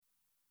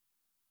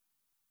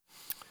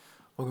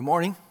Well, good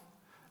morning.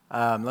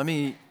 Let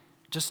me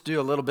just do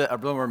a little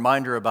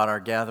reminder about our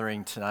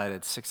gathering tonight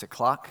at 6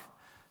 o'clock.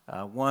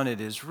 One, it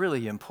is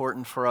really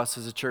important for us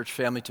as a church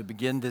family to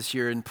begin this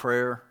year in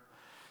prayer.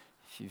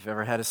 If you've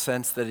ever had a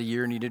sense that a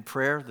year needed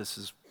prayer, this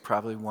is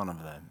probably one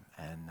of them.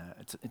 And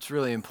it's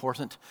really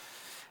important.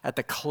 At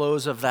the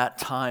close of that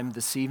time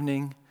this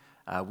evening,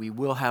 we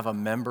will have a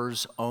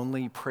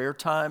members-only prayer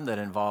time that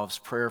involves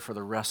prayer for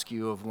the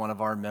rescue of one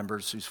of our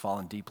members who's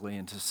fallen deeply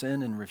into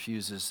sin and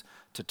refuses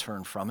to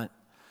turn from it.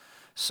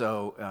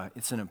 So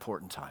it's an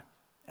important time,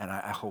 and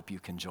I hope you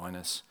can join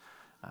us.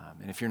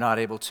 And if you're not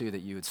able to,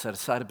 that you would set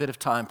aside a bit of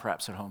time,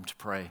 perhaps at home, to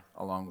pray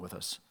along with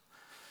us.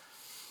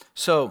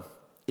 So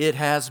it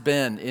has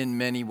been, in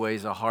many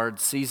ways, a hard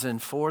season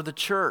for the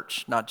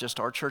church, not just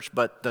our church,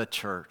 but the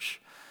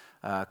church.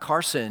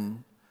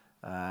 Carson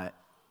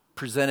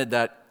presented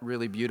that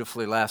really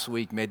beautifully last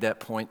week, made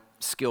that point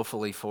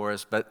skillfully for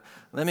us. But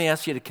let me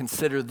ask you to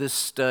consider this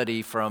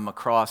study from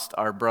across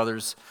our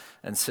brothers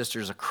and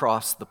sisters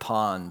across the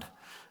pond.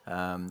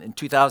 In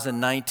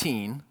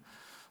 2019,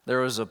 there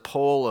was a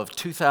poll of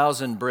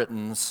 2,000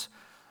 Britons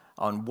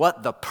on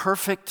what the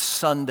perfect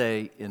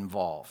Sunday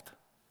involved.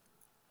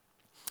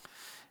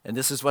 And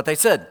this is what they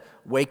said: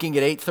 waking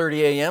at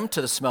 8:30 a.m.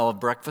 to the smell of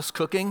breakfast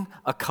cooking,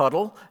 a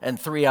cuddle, and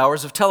 3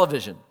 hours of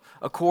television.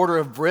 A quarter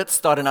of Brits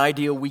thought an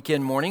ideal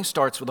weekend morning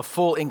starts with a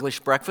full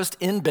English breakfast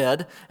in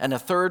bed, and a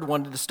third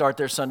wanted to start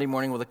their Sunday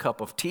morning with a cup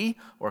of tea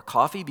or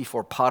coffee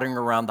before pottering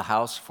around the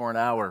house for an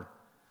hour.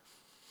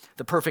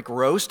 The perfect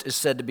roast is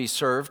said to be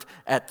served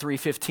at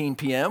 3:15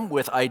 p.m.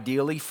 with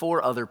ideally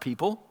 4 other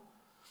people.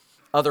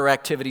 Other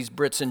activities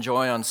Brits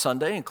enjoy on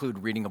Sunday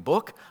include reading a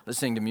book,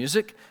 listening to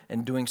music,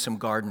 and doing some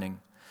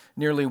gardening.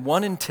 Nearly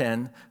 1 in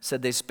 10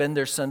 said they spend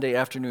their Sunday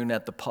afternoon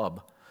at the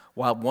pub,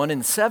 while 1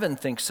 in 7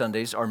 think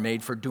Sundays are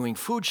made for doing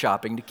food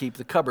shopping to keep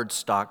the cupboard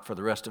stocked for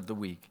the rest of the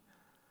week.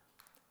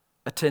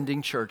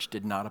 Attending church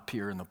did not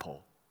appear in the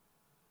poll.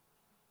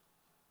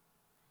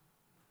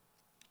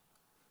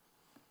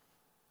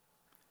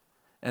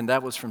 And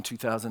that was from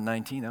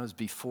 2019. That was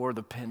before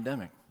the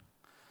pandemic.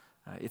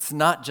 It's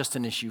not just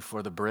an issue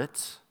for the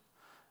Brits.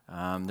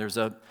 There's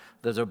a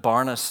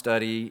Barna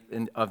study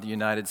of the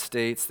United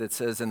States that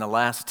says in the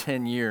last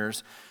 10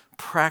 years,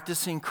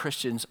 practicing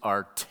Christians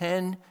are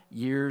 10%,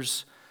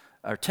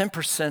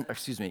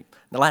 in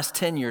the last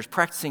 10 years,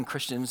 practicing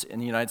Christians in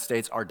the United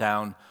States are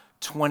down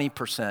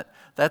 20%.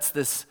 That's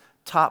this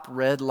top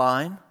red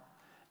line,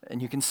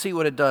 and you can see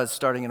what it does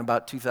starting in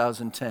about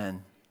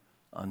 2010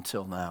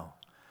 until now.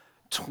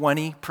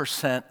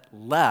 20%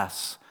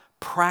 less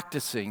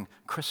practicing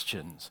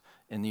Christians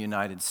in the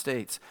United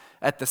States.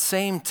 At the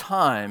same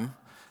time,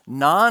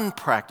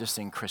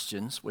 non-practicing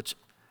Christians, which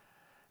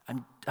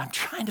I'm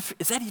trying to,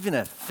 is that even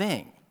a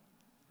thing?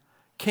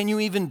 Can you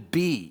even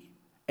be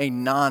a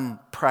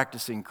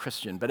non-practicing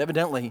Christian? But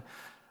evidently,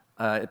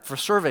 for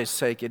survey's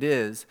sake, it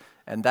is,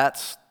 and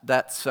that's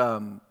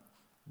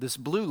this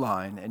blue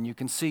line, and you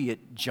can see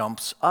it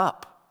jumps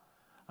up.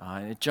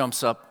 It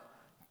jumps up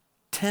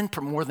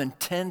more than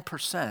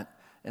 10%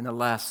 in the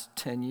last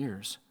 10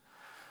 years.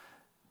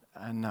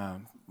 And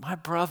my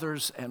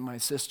brothers and my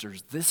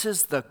sisters, this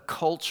is the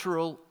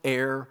cultural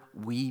air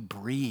we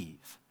breathe.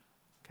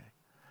 Okay?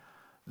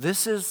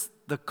 This is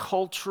the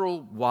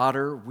cultural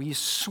water we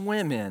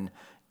swim in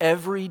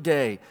every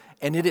day,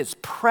 and it is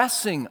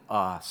pressing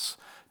us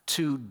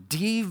to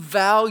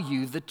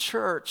devalue the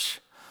church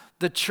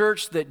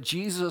that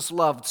Jesus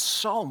loved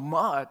so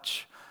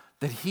much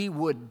that he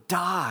would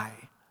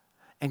die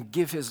and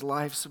give his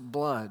life's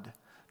blood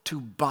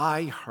to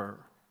buy her.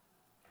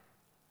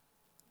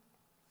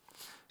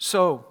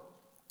 So,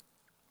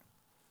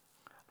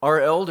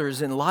 our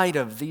elders, in light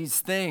of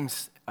these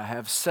things,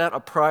 have set a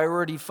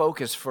priority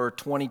focus for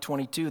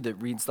 2022 that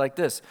reads like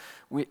this.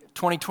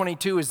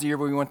 2022 is the year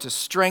where we want to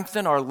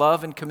strengthen our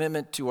love and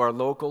commitment to our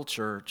local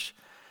church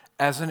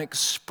as an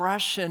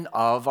expression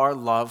of our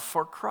love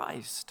for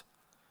Christ.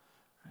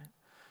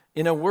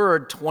 In a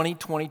word,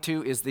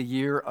 2022 is the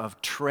year of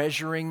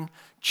treasuring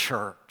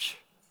church.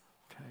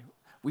 Okay?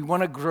 We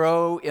want to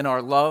grow in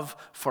our love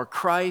for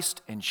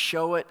Christ and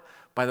show it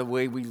by the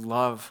way we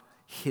love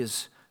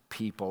his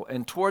people.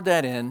 And toward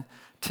that end,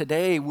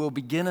 today we'll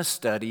begin a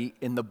study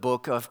in the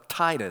book of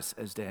Titus,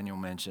 as Daniel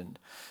mentioned.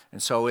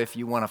 And so if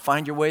you want to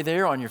find your way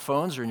there on your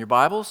phones or in your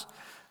Bibles,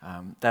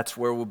 that's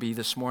where we'll be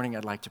this morning.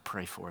 I'd like to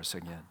pray for us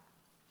again.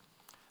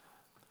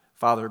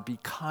 Father, be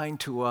kind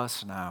to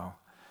us now.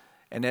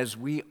 And as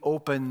we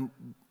open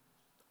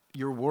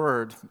your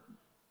word,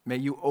 may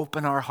you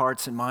open our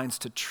hearts and minds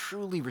to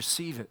truly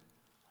receive it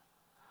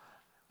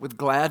with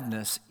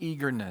gladness,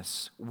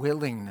 eagerness,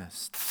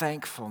 willingness,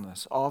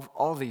 thankfulness,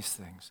 all these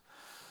things.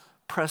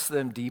 Press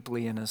them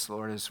deeply in us,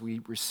 Lord, as we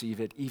receive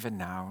it even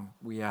now.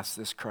 We ask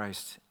this,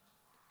 Christ,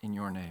 in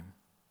your name.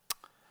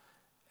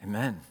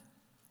 Amen.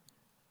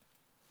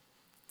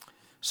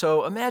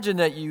 So imagine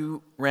that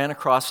you ran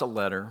across a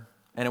letter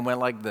and it went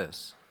like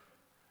this.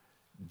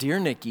 Dear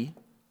Nikki,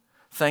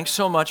 thanks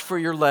so much for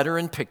your letter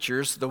and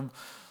pictures. The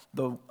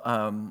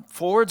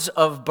fords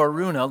of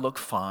Baruna look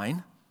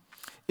fine.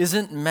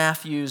 Isn't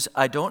Matthew's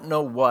 "I don't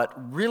know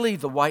what" really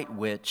the white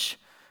witch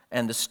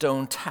and the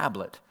stone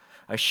tablet?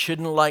 I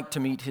shouldn't like to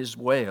meet his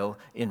whale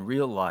in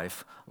real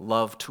life,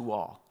 love to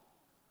all.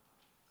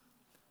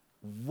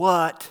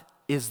 What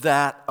is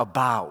that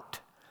about?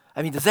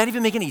 I mean, does that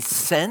even make any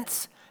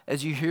sense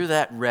as you hear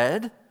that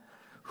read?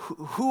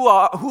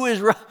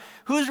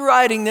 Who's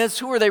writing this?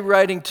 Who are they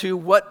writing to?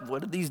 What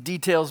do these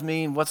details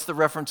mean? What's the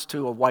reference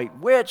to a white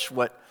witch?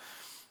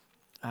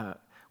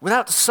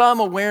 Without some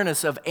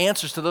awareness of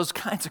answers to those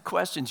kinds of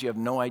questions, you have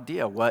no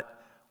idea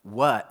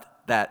what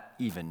that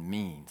even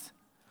means.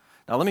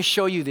 Now, let me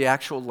show you the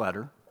actual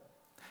letter.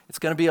 It's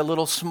going to be a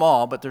little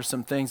small, but there's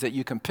some things that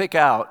you can pick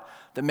out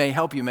that may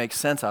help you make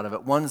sense out of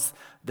it. One's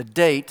the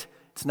date.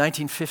 It's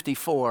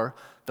 1954.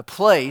 The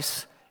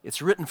place,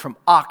 it's written from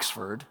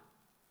Oxford.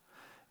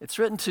 It's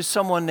written to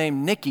someone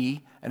named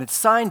Nicky, and it's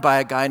signed by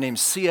a guy named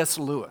C.S.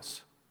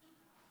 Lewis.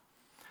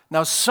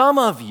 Now, some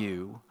of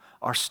you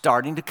are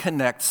starting to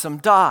connect some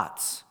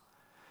dots.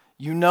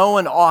 You know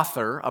an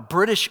author, a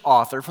British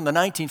author from the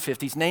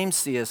 1950s named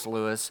C.S.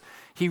 Lewis.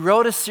 He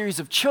wrote a series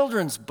of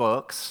children's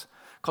books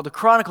called The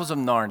Chronicles of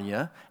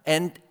Narnia,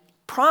 and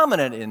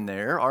prominent in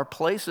there are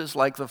places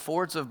like the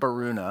Fords of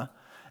Baruna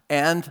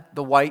and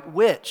the White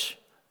Witch,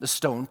 the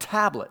stone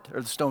tablet,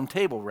 or the stone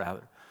table,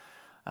 rather.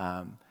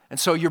 And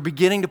so you're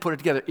beginning to put it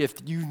together. If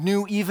you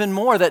knew even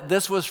more that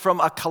this was from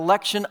a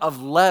collection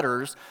of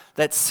letters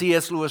that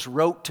C.S. Lewis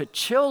wrote to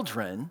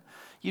children,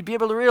 you'd be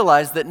able to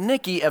realize that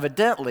Nicky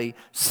evidently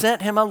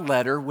sent him a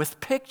letter with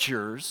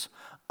pictures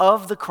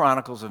of the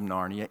Chronicles of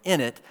Narnia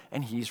in it,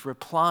 and he's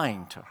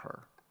replying to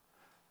her.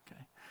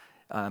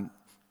 Okay.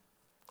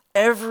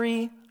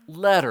 Every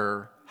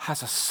letter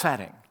has a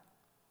setting,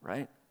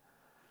 right?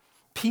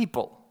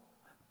 People,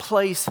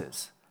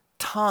 places,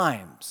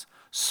 times,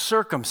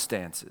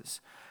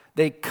 circumstances.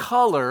 They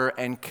color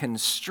and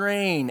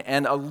constrain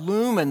and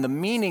illumine the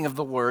meaning of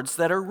the words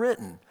that are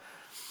written.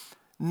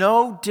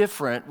 No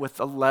different with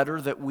the letter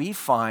that we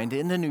find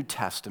in the New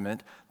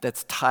Testament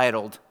that's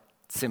titled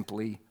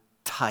simply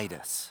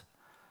Titus.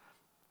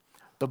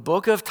 The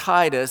book of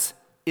Titus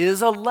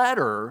is a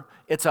letter.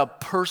 It's a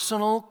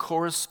personal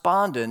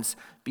correspondence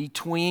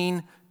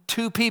between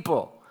two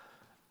people.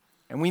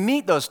 And we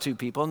meet those two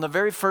people in the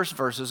very first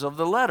verses of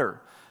the letter.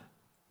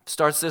 It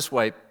starts this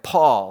way: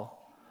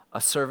 Paul,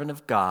 a servant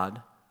of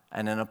God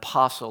and an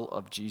apostle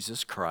of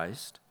Jesus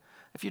Christ.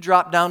 If you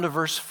drop down to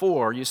verse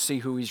 4, you see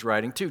who he's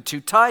writing to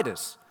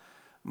Titus,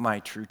 my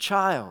true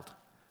child,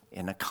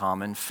 in a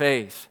common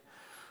faith.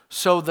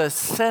 So the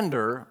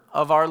sender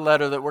of our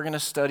letter that we're going to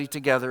study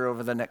together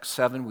over the next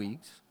 7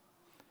 weeks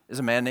is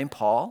a man named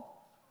Paul,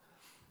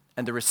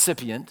 and the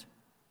recipient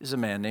is a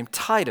man named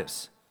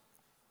Titus.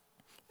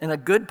 And a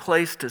good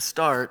place to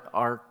start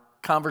our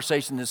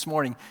conversation this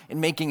morning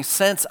in making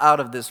sense out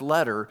of this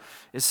letter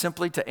is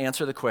simply to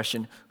answer the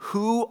question,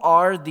 who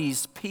are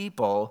these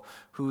people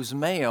whose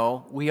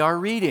mail we are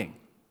reading?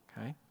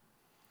 Okay?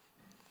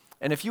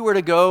 And if you were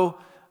to go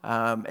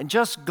and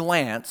just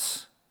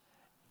glance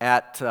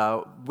at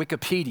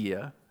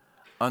Wikipedia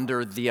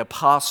under the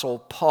Apostle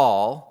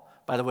Paul.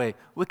 By the way,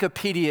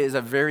 Wikipedia is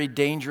a very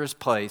dangerous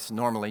place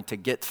normally to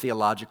get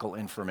theological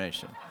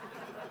information.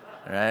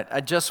 All right?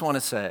 I just want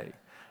to say,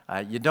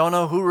 you don't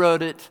know who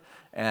wrote it,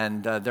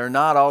 and they're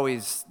not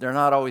always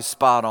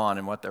spot on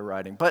in what they're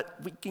writing. But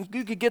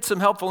you could get some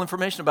helpful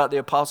information about the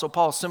Apostle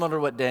Paul, similar to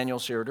what Daniel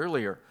shared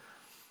earlier.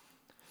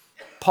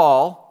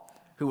 Paul,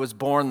 who was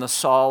born as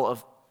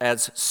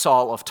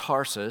Saul of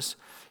Tarsus,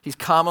 he's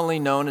commonly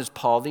known as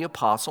Paul the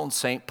Apostle and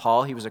St.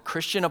 Paul. He was a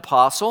Christian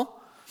apostle,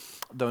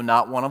 though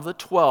not one of the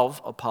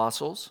 12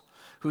 apostles,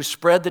 who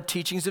spread the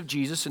teachings of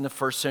Jesus in the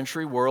first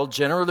century world,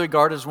 generally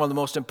regarded as one of the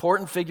most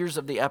important figures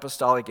of the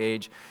apostolic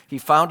age. He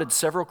founded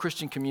several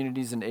Christian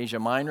communities in Asia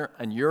Minor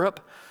and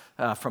Europe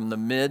from the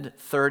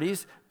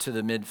mid-30s to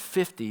the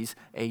mid-50s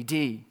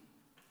A.D.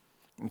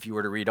 If you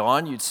were to read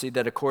on, you'd see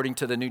that according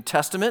to the New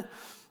Testament,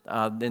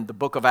 in the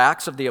book of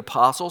Acts of the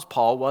Apostles,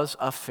 Paul was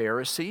a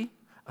Pharisee,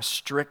 a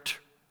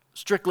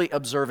strictly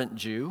observant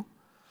Jew.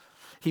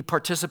 He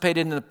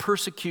participated in the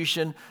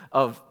persecution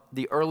of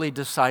the early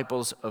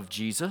disciples of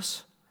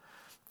Jesus.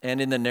 And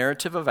in the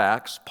narrative of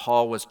Acts,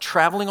 Paul was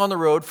traveling on the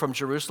road from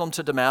Jerusalem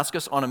to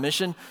Damascus on a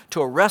mission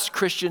to arrest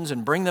Christians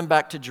and bring them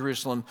back to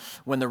Jerusalem.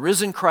 When the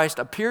risen Christ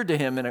appeared to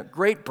him in a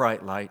great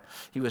bright light,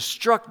 he was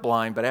struck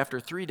blind, but after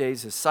 3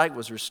 days his sight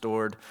was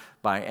restored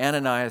by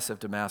Ananias of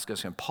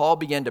Damascus. And Paul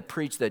began to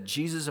preach that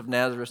Jesus of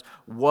Nazareth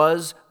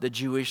was the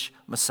Jewish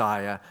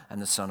Messiah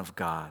and the Son of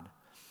God.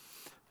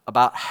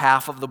 About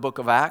half of the book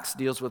of Acts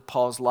deals with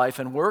Paul's life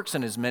and works,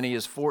 and as many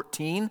as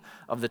 14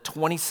 of the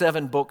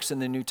 27 books in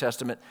the New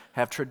Testament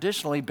have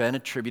traditionally been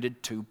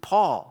attributed to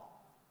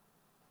Paul.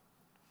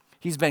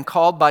 He's been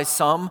called by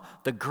some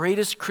the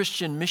greatest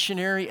Christian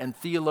missionary and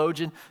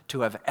theologian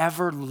to have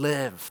ever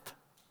lived.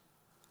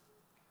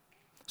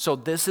 So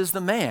this is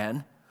the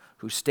man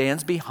who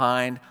stands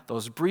behind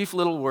those brief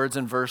little words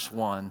in verse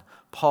 1,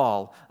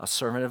 Paul, a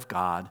servant of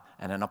God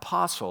and an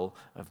apostle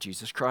of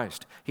Jesus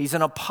Christ. He's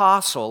an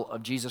apostle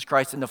of Jesus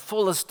Christ in the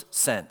fullest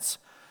sense.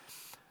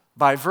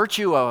 By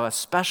virtue of a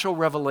special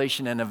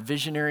revelation and a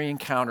visionary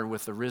encounter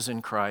with the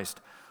risen Christ,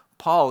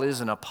 Paul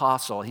is an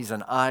apostle. He's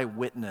an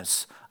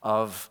eyewitness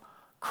of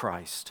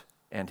Christ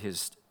and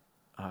his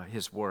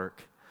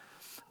work.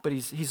 But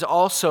he's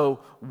also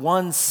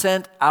one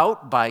sent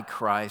out by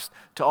Christ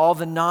to all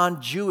the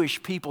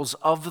non-Jewish peoples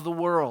of the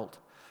world.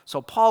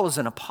 So Paul is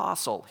an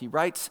apostle. He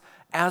writes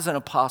as an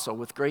apostle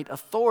with great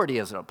authority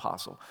as an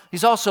apostle.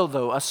 He's also,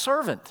 though, a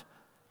servant.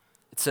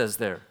 It says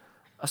there,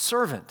 a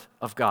servant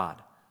of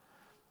God.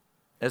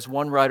 As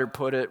one writer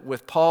put it,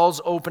 with Paul's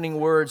opening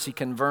words, he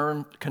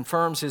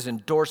confirms his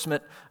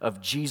endorsement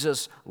of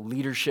Jesus'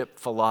 leadership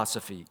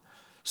philosophy,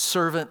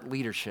 servant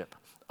leadership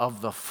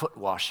of the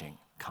foot-washing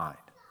kind.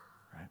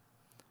 Right?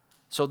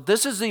 So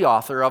this is the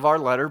author of our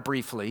letter,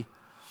 briefly,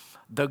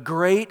 the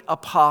great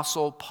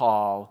apostle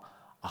Paul,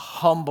 a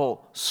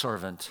humble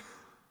servant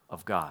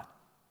of God.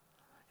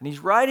 And he's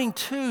writing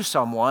to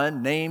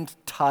someone named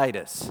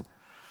Titus.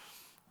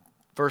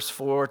 Verse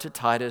 4, to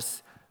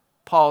Titus,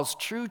 Paul's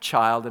true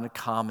child in a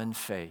common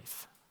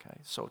faith. Okay,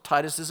 so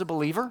Titus is a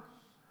believer,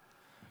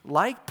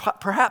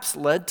 perhaps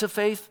led to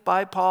faith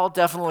by Paul,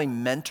 definitely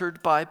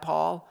mentored by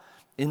Paul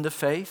in the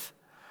faith.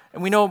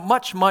 And we know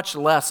much, much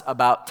less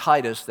about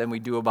Titus than we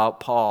do about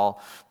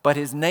Paul, but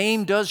his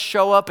name does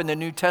show up in the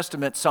New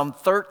Testament some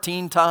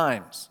 13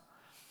 times.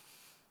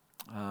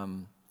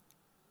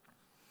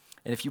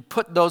 And if you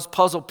put those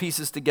puzzle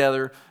pieces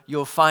together,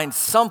 you'll find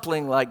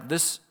something like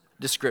this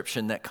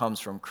description that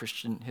comes from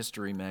Christian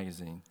History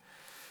magazine.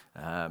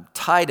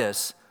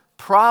 Titus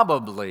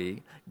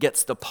probably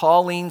gets the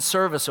Pauline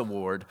Service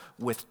Award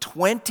with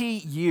 20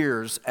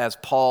 years as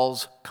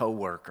Paul's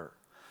co-worker.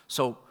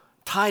 So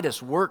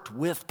Titus worked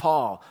with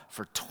Paul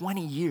for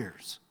 20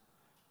 years.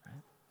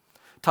 Right?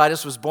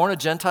 Titus was born a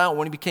Gentile.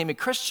 When he became a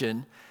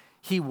Christian,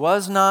 he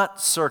was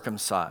not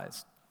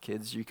circumcised.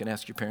 Kids, you can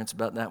ask your parents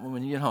about that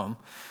when you get home.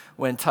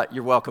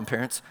 You're welcome,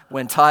 parents.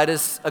 When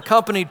Titus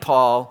accompanied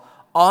Paul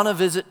on a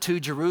visit to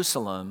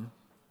Jerusalem,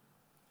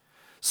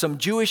 some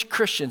Jewish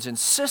Christians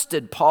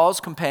insisted Paul's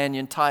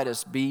companion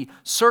Titus be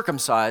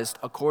circumcised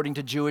according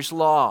to Jewish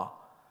law.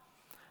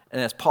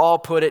 And as Paul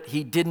put it,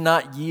 he did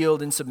not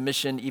yield in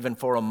submission even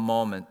for a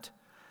moment.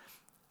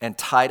 And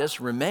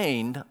Titus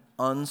remained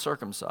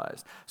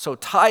uncircumcised. So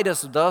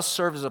Titus thus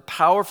serves as a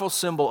powerful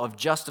symbol of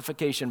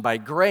justification by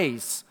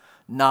grace,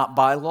 not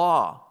by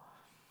law.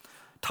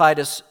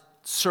 Titus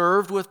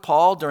served with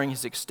Paul during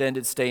his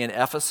extended stay in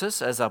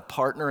Ephesus as a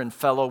partner and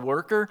fellow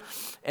worker.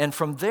 And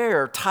from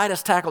there,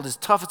 Titus tackled his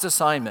toughest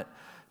assignment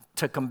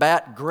to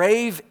combat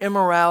grave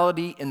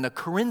immorality in the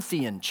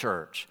Corinthian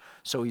church.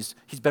 So he's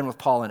been with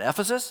Paul in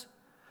Ephesus,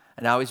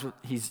 and now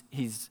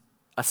he's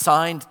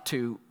assigned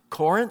to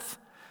Corinth,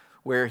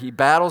 where he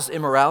battles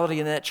immorality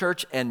in that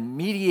church and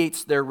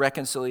mediates their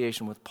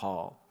reconciliation with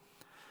Paul.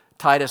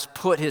 Titus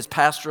put his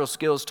pastoral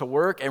skills to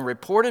work and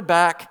reported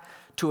back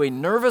to a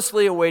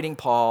nervously awaiting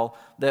Paul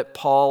that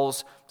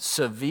Paul's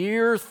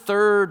severe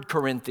 3rd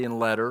Corinthian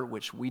letter,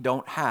 which we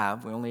don't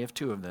have, we only have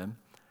 2 of them,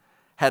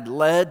 had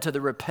led to the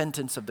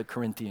repentance of the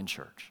Corinthian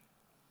church.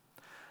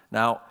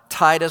 Now,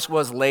 Titus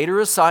was later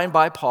assigned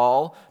by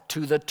Paul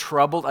to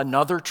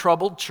another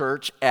troubled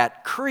church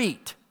at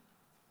Crete.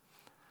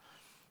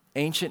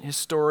 Ancient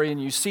historian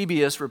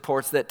Eusebius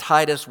reports that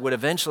Titus would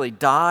eventually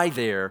die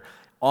there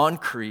on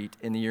Crete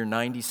in the year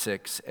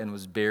 96 and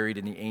was buried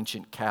in the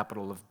ancient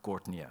capital of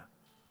Gortyna.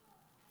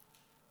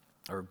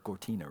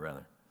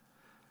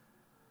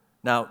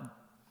 Now,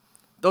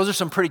 those are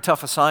some pretty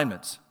tough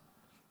assignments,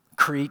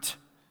 Crete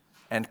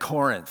and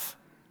Corinth,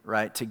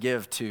 right, to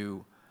give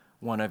to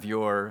one of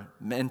your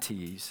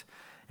mentees.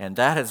 And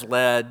that has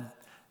led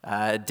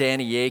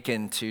Danny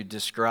Aiken to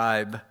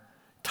describe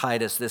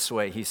Titus this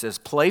way. He says,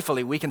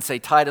 playfully, we can say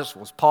Titus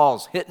was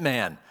Paul's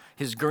hitman,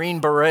 his green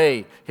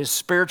beret, his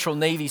spiritual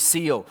Navy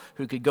SEAL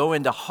who could go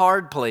into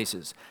hard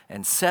places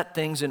and set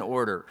things in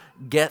order,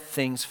 get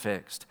things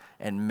fixed,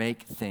 and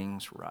make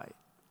things right.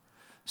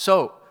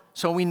 So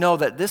we know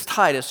that this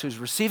Titus, who's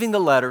receiving the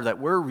letter that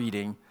we're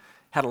reading,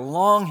 had a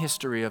long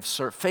history of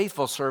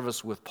faithful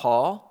service with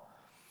Paul,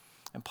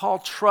 and Paul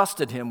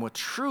trusted him with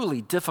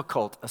truly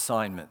difficult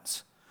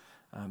assignments,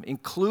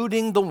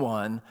 including the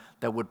one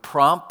that would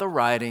prompt the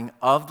writing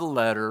of the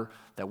letter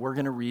that we're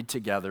going to read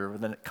together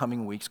in the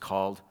coming weeks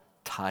called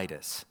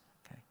Titus.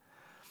 Okay.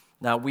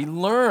 Now, we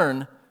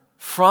learn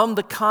from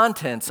the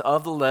contents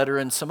of the letter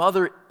and some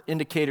other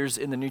indicators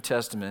in the New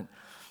Testament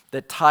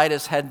that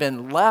Titus had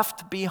been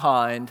left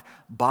behind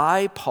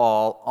by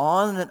Paul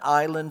on an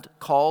island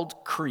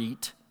called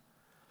Crete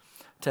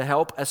to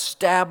help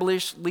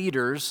establish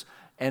leaders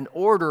and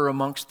order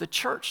amongst the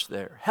church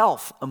there,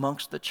 health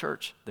amongst the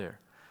church there.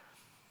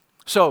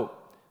 So,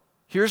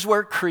 here's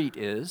where Crete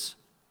is.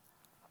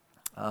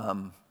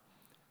 You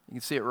can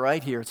see it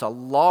right here. It's a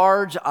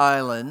large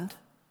island,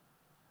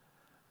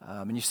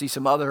 and you see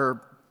some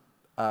other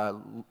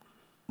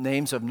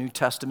names of New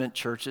Testament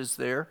churches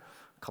there.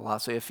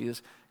 Colossae,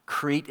 Ephesus.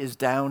 Crete is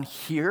down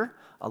here,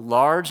 a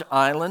large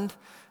island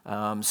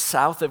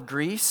south of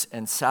Greece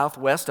and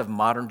southwest of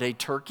modern-day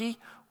Turkey,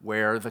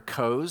 where the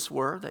Kos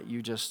were that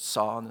you just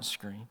saw on the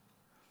screen.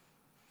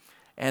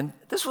 And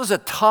this was a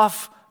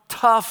tough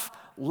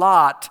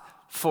lot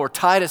for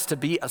Titus to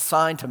be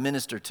assigned to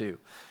minister to.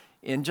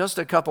 In just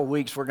a couple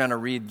weeks, we're going to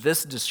read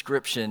this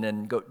description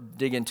and go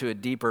dig into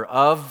it deeper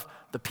of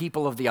the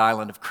people of the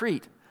island of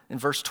Crete. In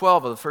verse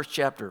 12 of the first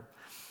chapter,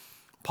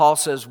 Paul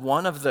says,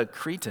 one of the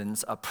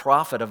Cretans, a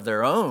prophet of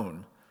their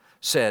own,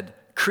 said,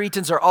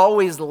 Cretans are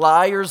always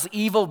liars,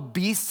 evil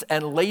beasts,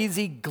 and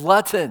lazy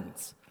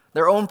gluttons.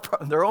 Their own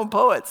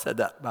poet said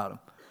that about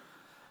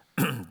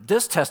them.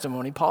 This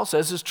testimony, Paul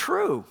says, is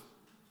true.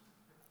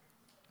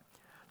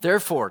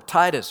 Therefore,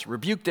 Titus,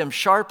 rebuke them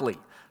sharply,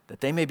 that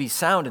they may be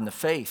sound in the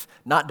faith,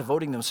 not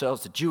devoting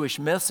themselves to Jewish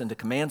myths and to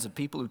commands of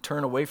people who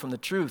turn away from the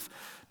truth.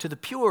 To the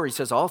pure, he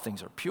says, all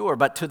things are pure,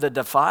 but to the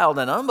defiled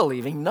and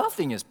unbelieving,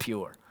 nothing is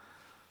pure.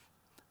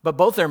 But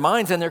both their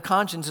minds and their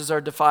consciences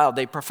are defiled.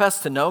 They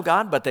profess to know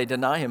God, but they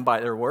deny him by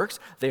their works.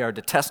 They are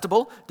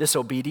detestable,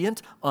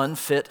 disobedient,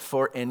 unfit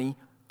for any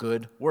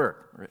good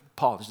work.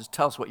 Paul, just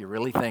tell us what you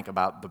really think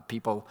about the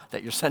people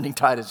that you're sending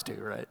Titus to,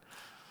 right?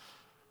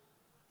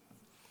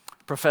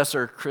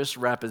 Professor Chris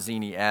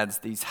Rappazzini adds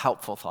these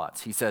helpful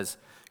thoughts. He says,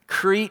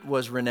 Crete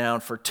was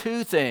renowned for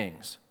two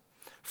things.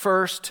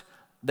 First,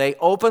 they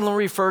openly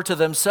refer to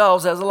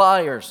themselves as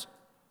liars.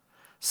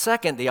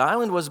 Second, the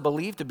island was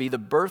believed to be the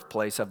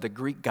birthplace of the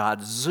Greek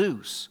god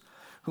Zeus,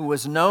 who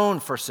was known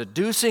for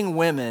seducing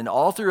women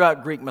all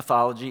throughout Greek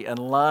mythology and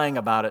lying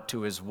about it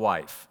to his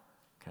wife.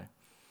 Okay.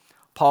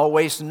 Paul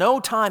wastes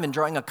no time in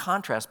drawing a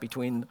contrast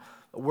between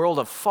the world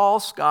of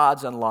false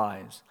gods and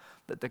lies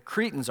that the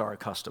Cretans are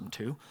accustomed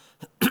to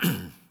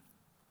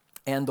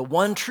and the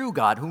one true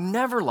God who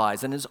never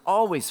lies and is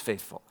always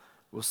faithful.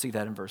 We'll see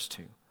that in verse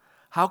 2.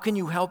 How can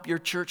you help your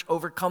church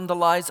overcome the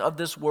lies of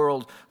this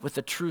world with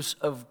the truths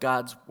of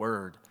God's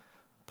word?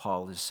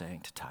 Paul is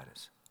saying to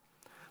Titus.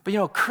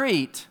 But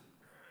Crete,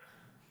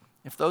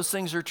 if those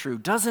things are true,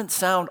 doesn't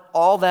sound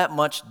all that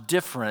much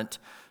different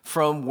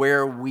from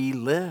where we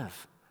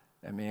live.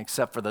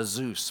 Except for the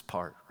Zeus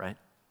part, right?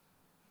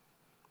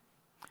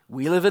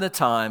 We live in a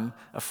time,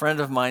 a friend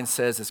of mine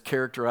says, is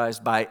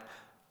characterized by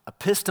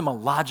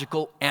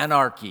epistemological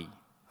anarchy.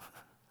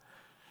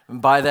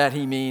 And by that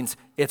he means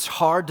it's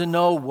hard to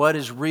know what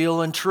is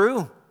real and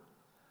true.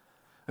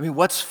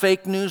 What's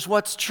fake news?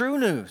 What's true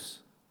news?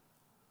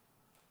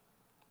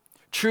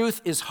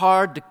 Truth is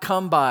hard to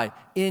come by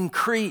in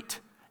Crete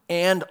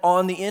and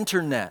on the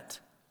internet.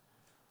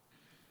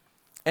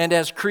 And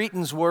as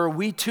Cretans were,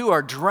 we too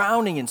are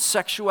drowning in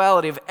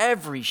sexuality of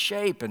every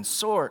shape and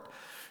sort.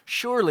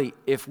 Surely,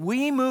 if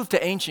we move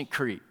to ancient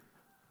Crete,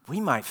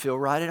 we might feel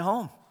right at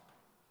home.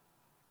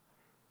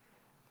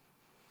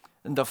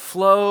 And the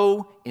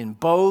flow in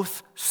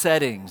both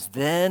settings,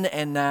 then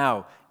and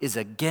now, is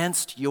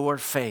against your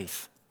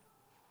faith.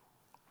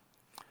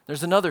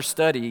 There's another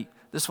study.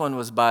 This one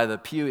was by the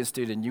Pew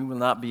Institute, and you will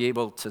not be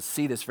able to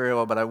see this very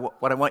well, but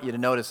what I want you to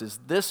notice is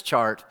this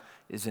chart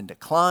is in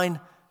decline,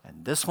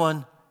 and this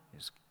one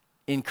is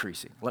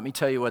increasing. Let me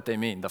tell you what they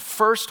mean. The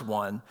first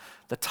one,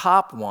 the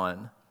top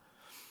one,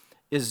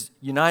 is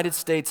United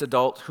States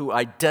adults who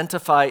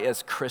identify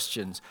as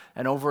Christians.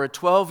 And over a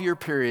 12-year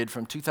period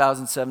from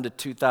 2007 to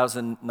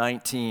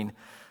 2019,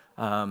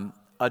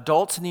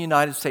 adults in the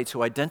United States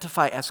who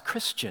identify as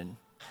Christian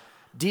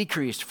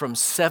decreased from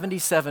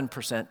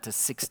 77% to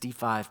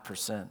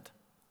 65%.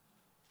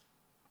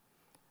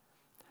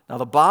 Now,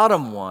 the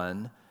bottom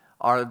one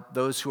are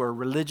those who are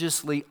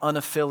religiously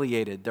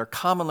unaffiliated. They're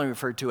commonly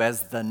referred to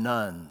as the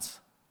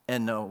nones.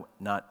 N-O,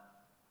 not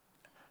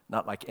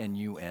like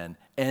N-U-N,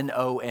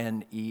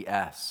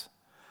 N-O-N-E-S.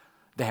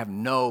 They have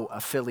no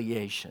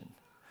affiliation.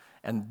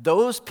 And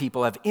those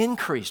people have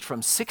increased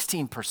from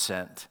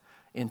 16%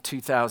 in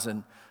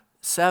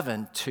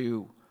 2007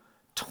 to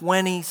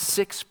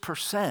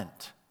 26%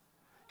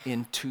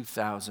 in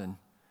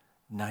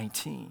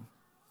 2019.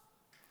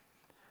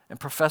 And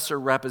Professor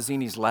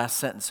Rappazzini's last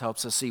sentence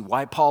helps us see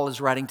why Paul is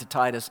writing to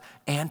Titus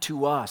and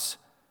to us.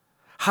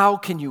 How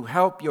can you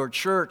help your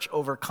church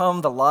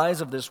overcome the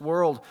lies of this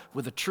world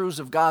with the truths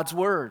of God's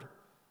word?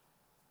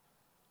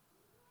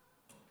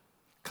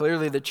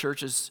 Clearly, the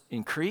churches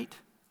in Crete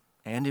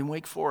and in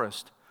Wake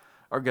Forest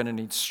are going to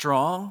need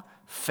strong,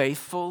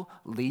 faithful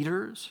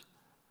leaders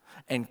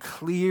and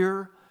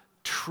clear,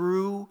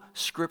 true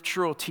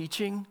scriptural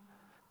teaching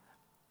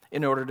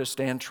in order to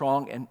stand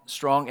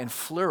strong and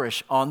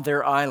flourish on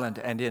their island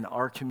and in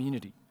our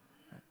community.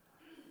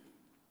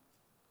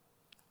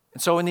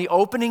 And so in the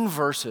opening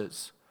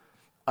verses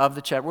of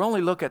the chapter, we'll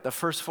only look at the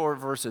first 4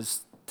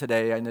 verses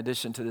today in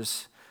addition to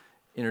this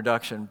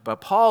introduction,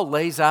 but Paul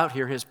lays out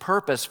here his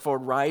purpose for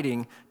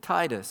writing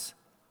Titus.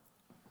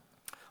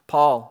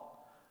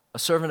 Paul, a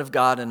servant of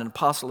God and an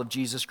apostle of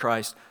Jesus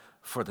Christ,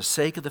 for the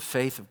sake of the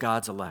faith of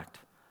God's elect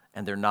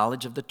and their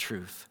knowledge of the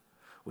truth,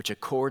 which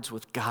accords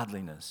with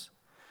godliness,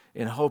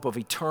 in hope of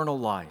eternal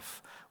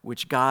life,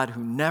 which God,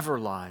 who never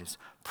lies,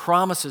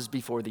 promises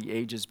before the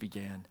ages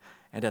began,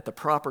 and at the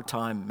proper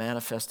time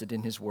manifested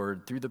in his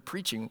word through the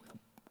preaching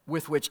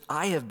with which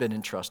I have been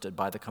entrusted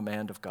by the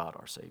command of God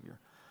our Savior.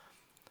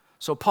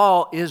 So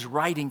Paul is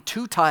writing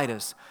to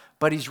Titus,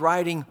 but he's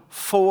writing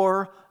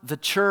for the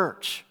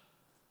church,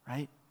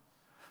 right?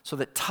 So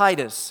that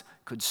Titus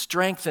could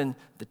strengthen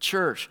the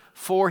church.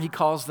 For he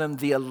calls them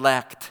the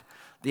elect,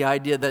 the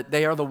idea that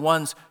they are the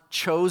ones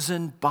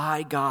chosen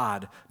by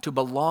God to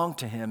belong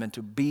to him and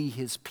to be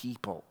his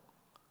people.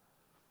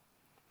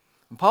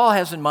 And Paul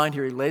has in mind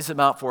here, he lays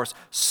them out for us,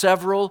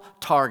 several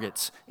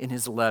targets in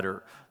his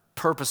letter,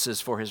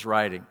 purposes for his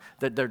writing.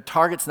 That they're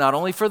targets not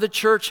only for the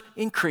church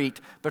in Crete,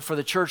 but for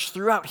the church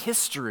throughout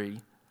history,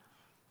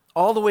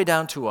 all the way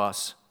down to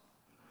us,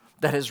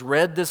 that has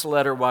read this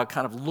letter while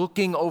kind of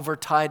looking over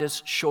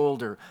Titus'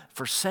 shoulder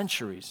for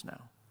centuries now.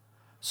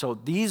 So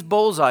these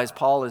bullseyes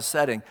Paul is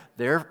setting,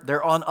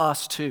 they're on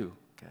us too.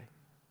 Okay?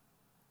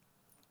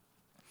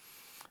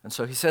 And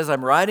so he says,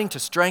 I'm writing to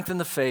strengthen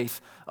the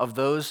faith of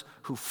those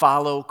who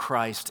follow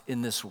Christ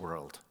in this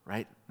world,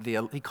 right?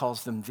 He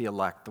calls them the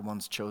elect, the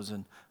ones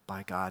chosen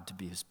by God to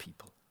be his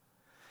people.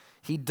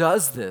 He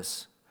does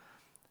this,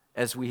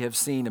 as we have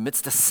seen,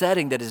 amidst a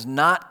setting that is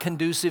not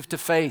conducive to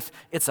faith.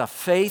 It's a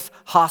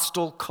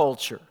faith-hostile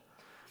culture.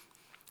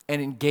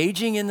 And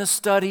engaging in the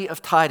study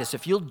of Titus,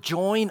 if you'll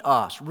join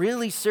us,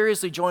 really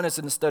seriously join us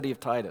in the study of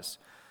Titus,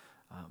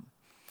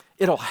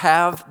 it'll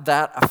have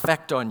that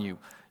effect on you.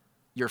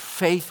 Your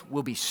faith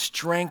will be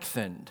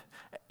strengthened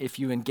if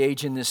you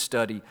engage in this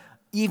study,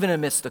 even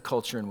amidst the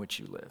culture in which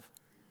you live.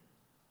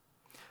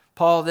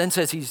 Paul then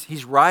says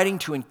he's writing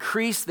to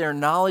increase their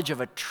knowledge of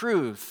the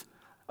truth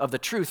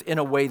in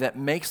a way that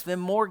makes them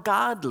more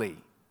godly.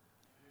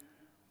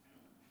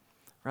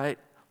 Right?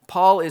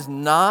 Paul is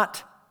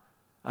not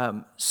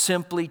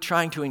simply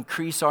trying to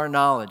increase our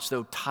knowledge,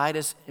 though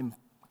Titus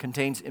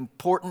contains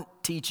important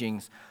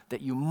teachings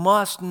that you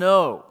must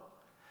know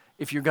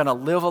if you're going to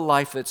live a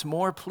life that's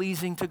more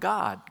pleasing to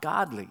God,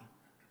 godly.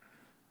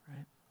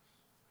 Right?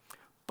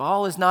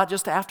 Paul is not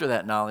just after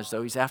that knowledge,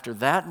 though. He's after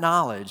that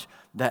knowledge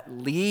that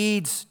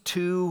leads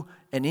to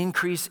an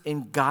increase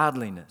in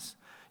godliness.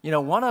 You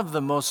know, one of the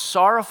most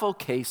sorrowful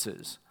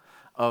cases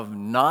of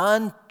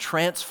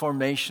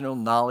non-transformational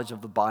knowledge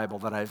of the Bible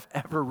that I've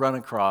ever run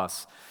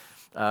across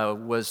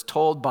was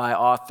told by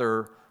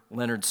author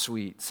Leonard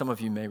Sweet. Some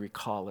of you may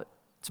recall it.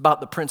 It's about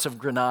the Prince of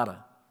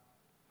Granada.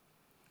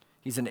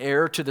 He's an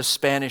heir to the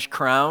Spanish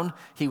crown.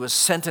 He was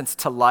sentenced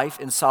to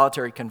life in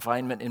solitary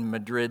confinement in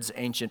Madrid's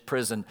ancient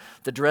prison.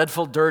 The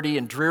dreadful, dirty,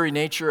 and dreary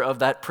nature of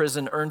that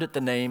prison earned it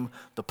the name,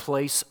 the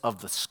Place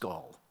of the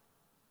Skull.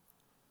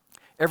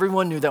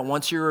 Everyone knew that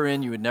once you were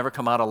in, you would never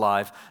come out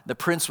alive. The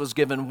prince was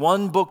given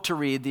one book to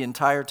read the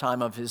entire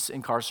time of his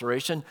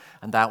incarceration,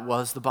 and that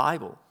was the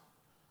Bible.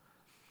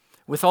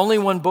 With only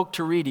one book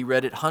to read, he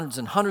read it hundreds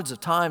and hundreds of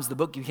times. The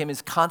book became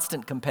his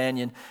constant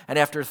companion, and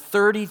after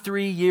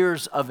 33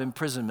 years of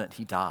imprisonment,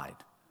 he died.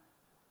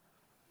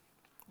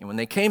 And when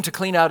they came to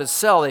clean out his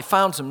cell, they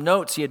found some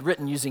notes he had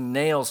written using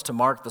nails to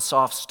mark the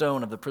soft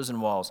stone of the prison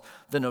walls.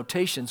 The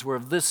notations were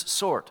of this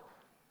sort.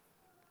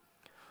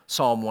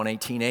 Psalm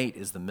 118:8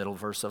 is the middle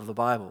verse of the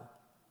Bible.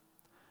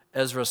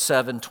 Ezra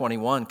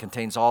 7:21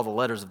 contains all the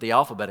letters of the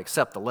alphabet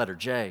except the letter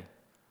J.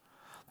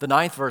 The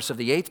 9th verse of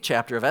the 8th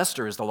chapter of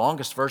Esther is the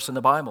longest verse in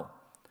the Bible.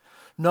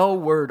 No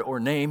word or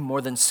name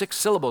more than 6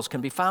 syllables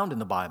can be found in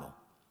the Bible.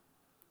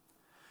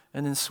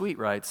 And then Sweet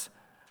writes,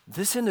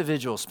 this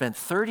individual spent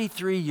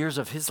 33 years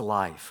of his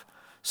life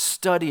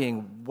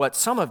studying what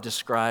some have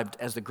described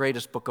as the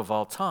greatest book of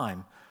all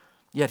time,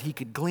 yet he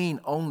could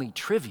glean only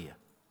trivia.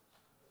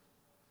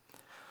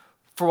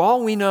 For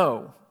all we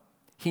know,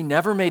 he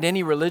never made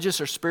any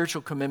religious or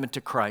spiritual commitment to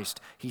Christ.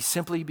 He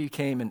simply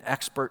became an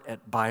expert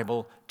at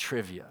Bible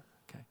trivia.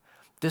 Okay?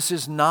 This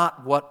is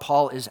not what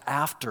Paul is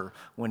after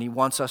when he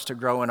wants us to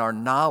grow in our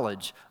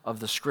knowledge of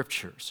the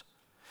Scriptures.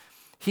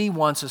 He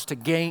wants us to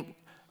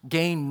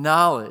gain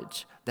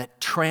knowledge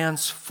that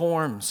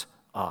transforms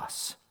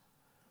us.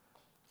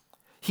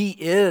 He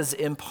is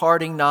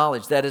imparting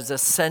knowledge that is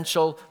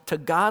essential to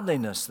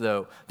godliness,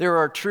 though. There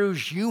are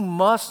truths you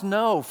must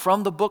know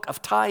from the book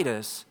of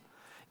Titus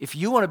if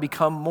you want to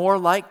become more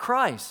like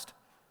Christ.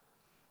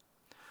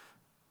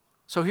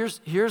 So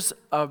here's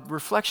a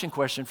reflection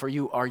question for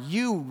you. Are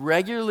you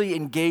regularly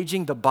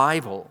engaging the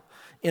Bible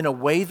in a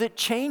way that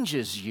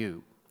changes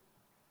you?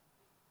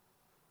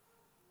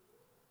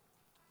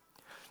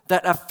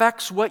 That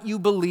affects what you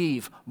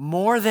believe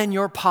more than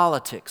your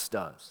politics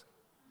does?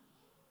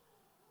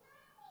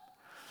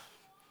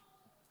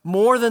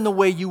 More than the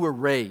way you were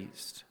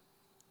raised,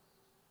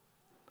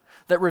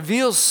 that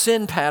reveals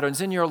sin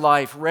patterns in your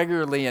life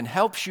regularly and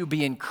helps you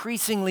be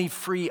increasingly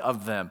free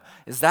of them.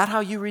 Is that how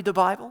you read the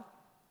Bible?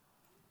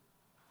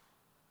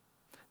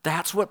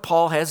 That's what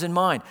Paul has in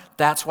mind.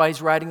 That's why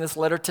he's writing this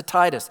letter to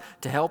Titus,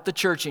 to help the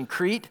church in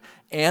Crete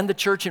and the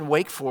church in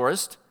Wake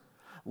Forest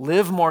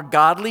live more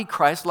godly,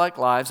 Christ-like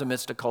lives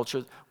amidst a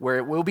culture where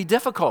it will be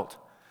difficult,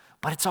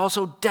 but it's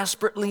also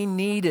desperately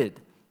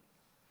needed.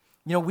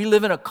 You know, we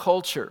live in a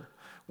culture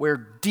where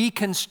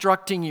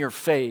deconstructing your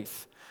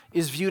faith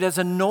is viewed as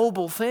a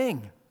noble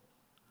thing,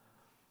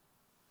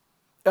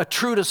 a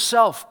true to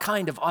self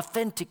kind of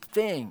authentic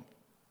thing.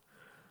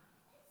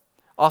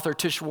 Author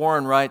Tish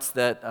Warren writes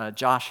that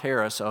Josh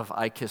Harris of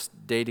I Kissed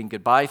Dating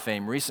Goodbye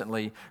fame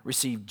recently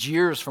received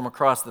jeers from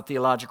across the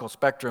theological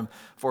spectrum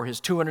for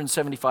his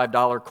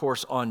 $275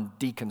 course on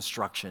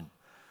deconstruction,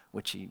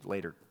 which he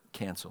later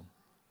canceled,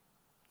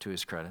 to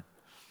his credit.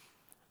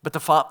 But the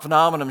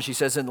phenomenon, she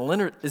says,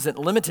 isn't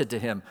limited to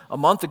him. A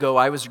month ago,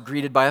 I was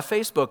greeted by a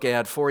Facebook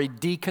ad for a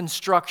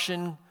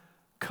deconstruction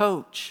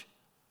coach.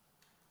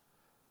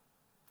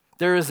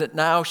 There is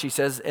now, she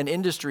says, an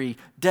industry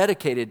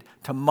dedicated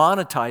to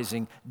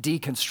monetizing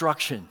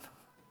deconstruction.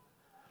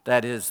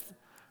 That is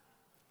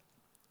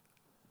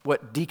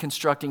what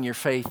deconstructing your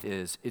faith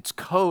is. It's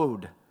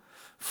code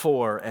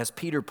for, as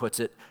Peter puts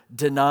it,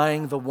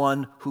 denying the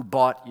one who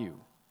bought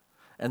you,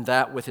 and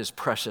that with his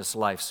precious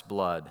life's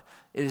blood.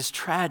 It is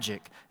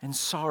tragic and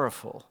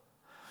sorrowful.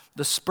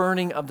 The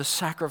spurning of the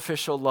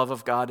sacrificial love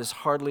of God is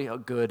hardly a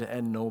good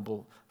and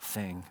noble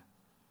thing.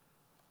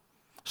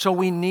 So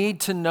we need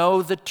to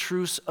know the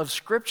truths of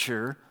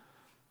Scripture,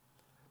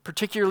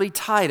 particularly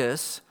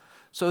Titus,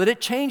 so that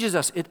it changes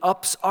us. It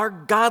ups our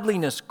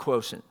godliness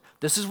quotient.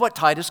 This is what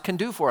Titus can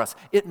do for us.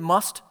 It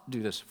must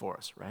do this for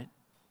us, right?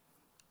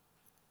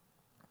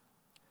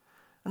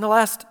 And the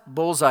last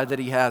bullseye that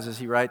he has as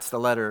he writes the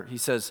letter, he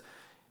says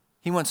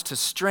he wants to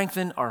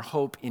strengthen our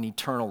hope in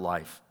eternal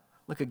life.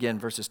 Look again,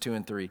 verses 2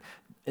 and 3.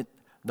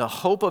 The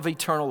hope of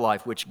eternal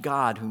life, which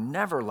God, who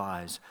never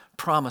lies,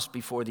 promised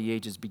before the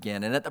ages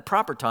began, and at the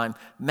proper time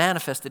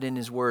manifested in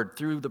his word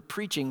through the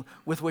preaching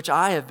with which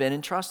I have been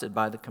entrusted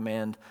by the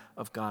command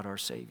of God our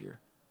Savior.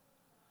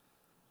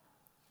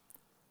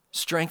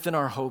 Strengthen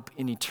our hope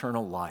in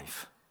eternal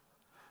life.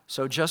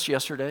 So just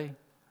yesterday,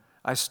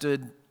 I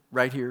stood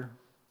right here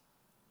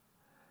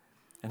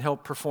and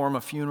helped perform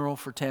a funeral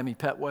for Tammy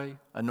Petway,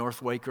 a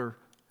North Waker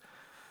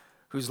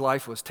whose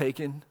life was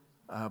taken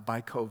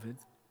by COVID.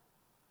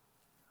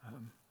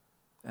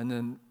 And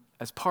then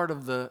as part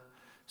of the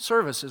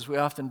service, as we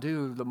often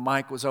do, the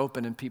mic was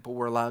open and people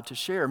were allowed to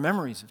share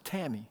memories of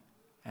Tammy.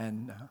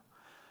 And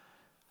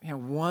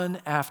one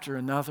after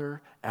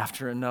another,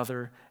 after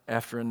another,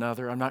 after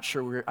another. I'm not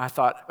sure, I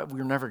thought we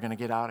were never going to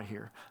get out of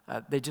here.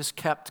 They just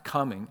kept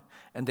coming,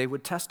 and they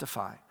would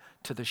testify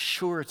to the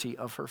surety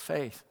of her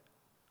faith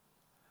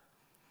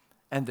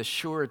and the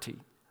surety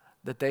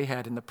that they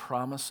had in the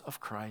promise of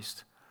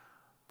Christ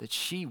that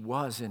she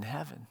was in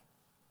heaven.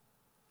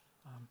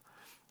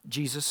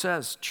 Jesus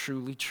says,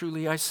 truly,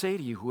 truly, I say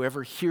to you,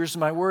 whoever hears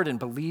my word and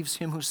believes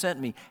him who sent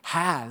me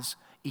has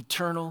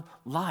eternal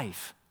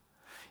life.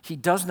 He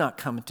does not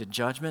come into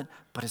judgment,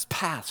 but is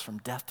passed from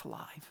death to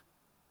life.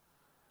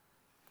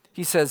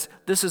 He says,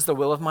 this is the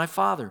will of my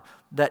Father,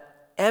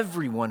 that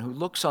everyone who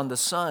looks on the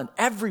Son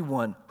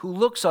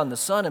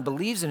and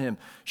believes in him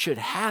should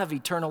have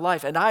eternal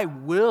life, and I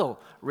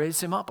will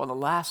raise him up on the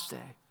last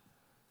day.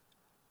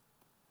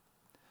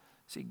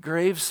 See,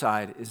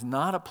 graveside is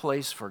not a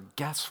place for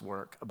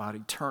guesswork about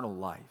eternal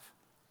life.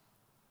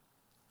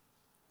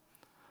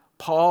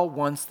 Paul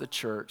wants the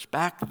church,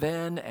 back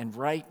then and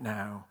right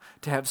now,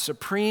 to have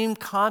supreme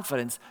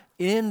confidence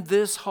in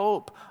this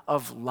hope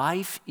of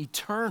life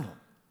eternal.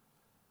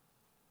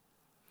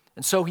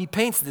 And so he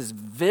paints this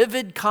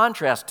vivid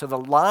contrast to the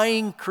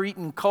lying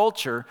Cretan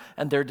culture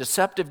and their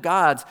deceptive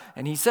gods,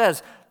 and he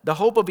says, the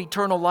hope of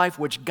eternal life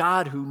which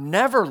God, who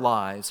never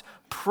lies,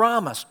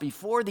 promised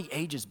before the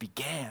ages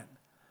began.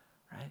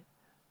 Right?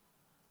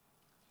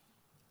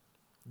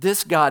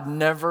 This God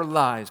never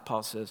lies,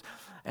 Paul says.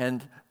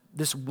 And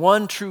this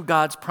one true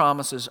God's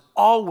promises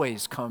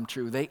always come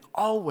true. They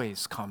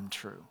always come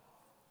true.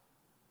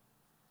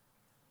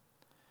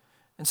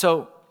 And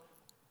so,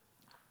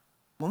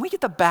 when we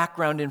get the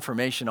background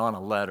information on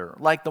a letter,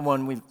 like the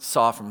one we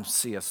saw from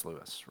C.S.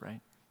 Lewis,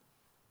 right?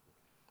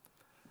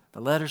 The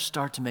letters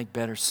start to make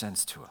better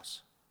sense to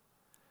us.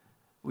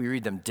 We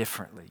read them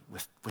differently,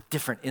 with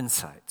different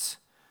insights.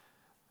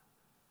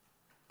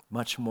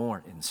 Much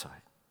more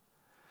insight.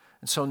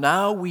 And so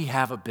now we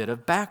have a bit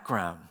of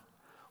background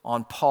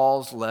on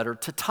Paul's letter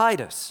to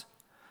Titus.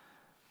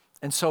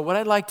 And so what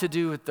I'd like to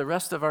do with the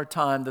rest of our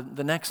time,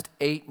 the next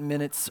 8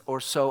 minutes or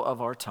so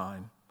of our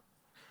time,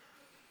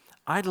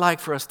 I'd like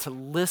for us to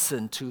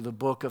listen to the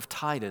book of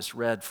Titus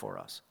read for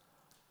us.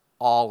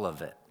 All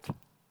of it.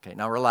 Okay,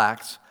 now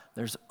relax.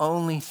 There's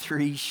only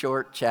 3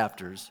 short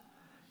chapters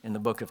in the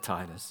book of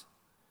Titus.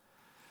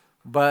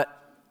 But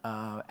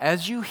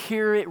as you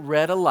hear it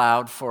read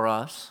aloud for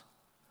us,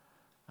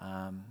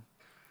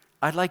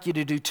 I'd like you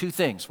to do 2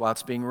 things while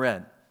it's being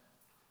read.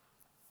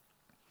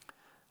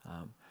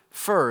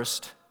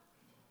 First,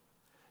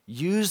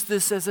 use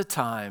this as a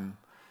time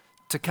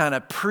to kind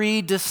of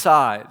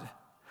pre-decide,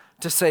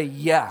 to say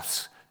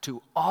yes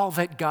to all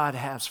that God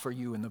has for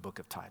you in the book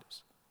of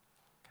Titus.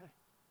 Okay?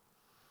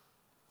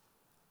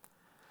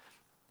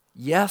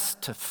 Yes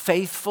to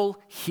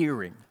faithful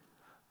hearing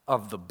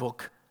of the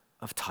book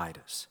of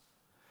Titus.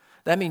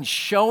 That means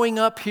showing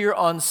up here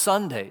on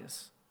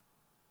Sundays,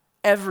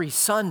 every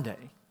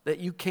Sunday that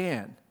you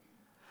can,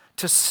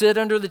 to sit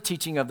under the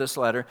teaching of this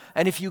letter.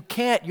 And if you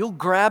can't, you'll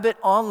grab it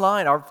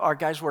online. Our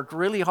guys worked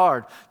really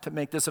hard to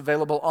make this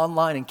available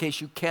online in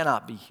case you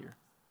cannot be here.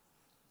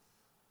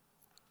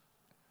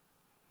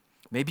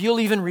 Maybe you'll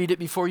even read it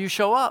before you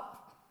show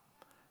up.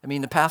 I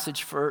mean, the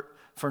passage for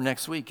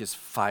next week is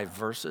 5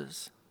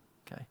 verses.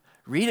 Okay?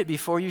 Read it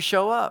before you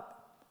show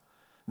up.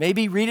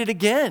 Maybe read it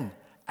again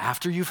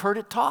after you've heard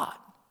it taught.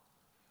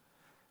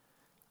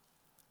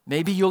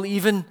 Maybe you'll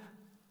even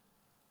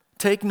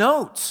take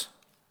notes,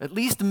 at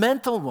least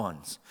mental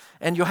ones,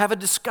 and you'll have a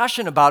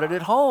discussion about it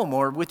at home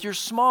or with your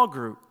small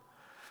group.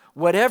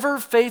 Whatever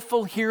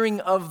faithful hearing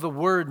of the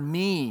word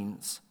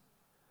means,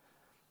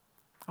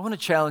 I want to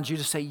challenge you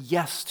to say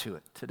yes to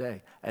it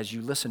today as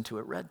you listen to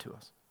it read to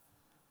us.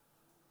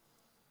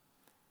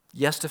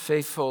 Yes to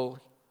faithful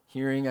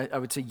hearing. I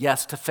would say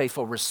yes to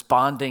faithful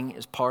responding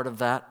is part of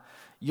that.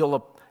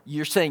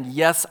 You're saying,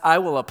 yes, I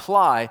will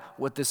apply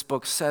what this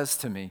book says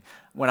to me.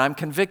 When I'm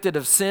convicted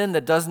of sin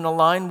that doesn't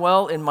align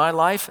well in my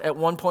life at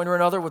one point or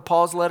another with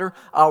Paul's letter,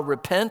 I'll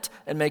repent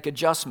and make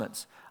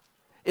adjustments.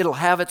 It'll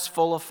have its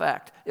full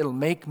effect. It'll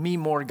make me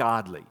more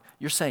godly.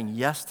 You're saying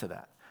yes to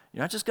that.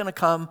 You're not just going to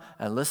come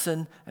and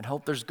listen and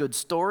hope there's good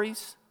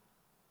stories,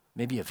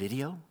 maybe a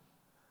video,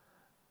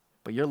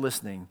 but you're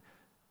listening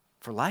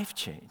for life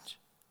change.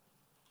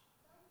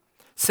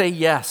 Say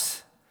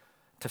yes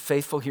to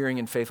faithful hearing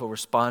and faithful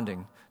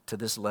responding to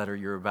this letter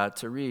you're about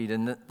to read.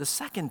 And the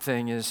second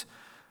thing is,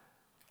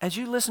 as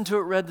you listen to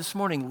it read this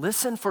morning,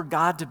 listen for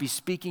God to be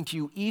speaking to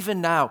you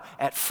even now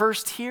at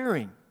first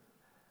hearing.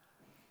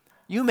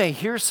 You may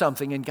hear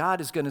something and God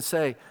is going to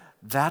say,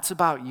 that's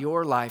about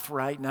your life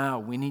right now.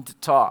 We need to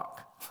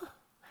talk.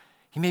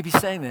 He may be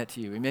saying that to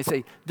you. He may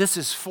say, this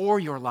is for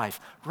your life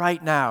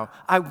right now.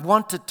 I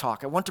want to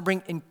talk. I want to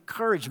bring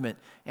encouragement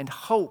and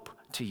hope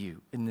to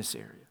you in this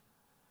area.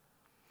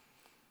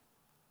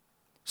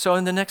 So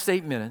in the next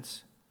 8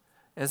 minutes,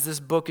 as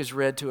this book is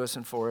read to us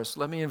and for us,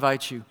 let me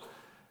invite you,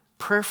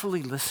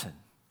 prayerfully listen.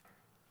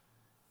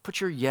 Put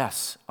your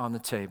yes on the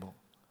table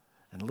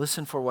and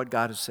listen for what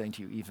God is saying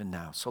to you even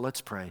now. So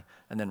let's pray,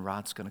 and then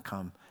Rod's going to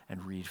come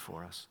and read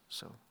for us.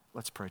 So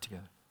let's pray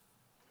together.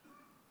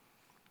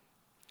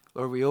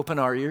 Lord, we open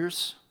our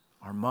ears,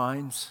 our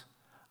minds,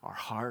 our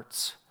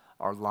hearts,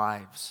 our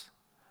lives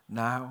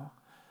now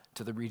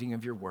to the reading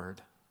of your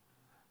word.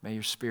 May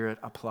your Spirit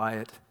apply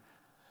it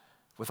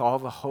with all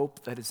the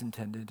hope that is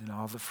intended and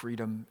all the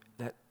freedom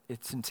that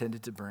it's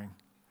intended to bring.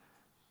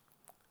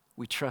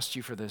 We trust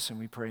you for this, and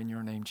we pray in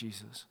your name,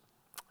 Jesus.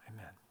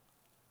 Amen.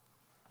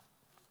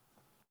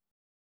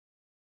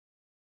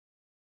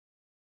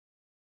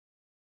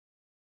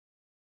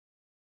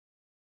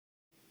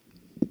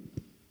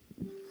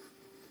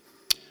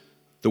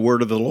 The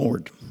word of the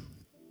Lord,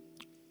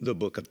 the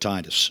book of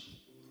Titus.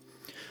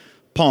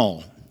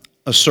 Paul,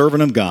 a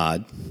servant of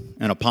God,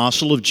 an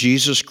apostle of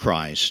Jesus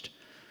Christ,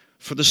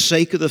 for the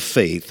sake of the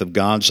faith of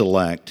God's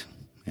elect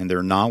and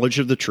their knowledge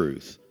of the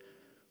truth,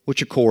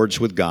 which accords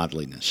with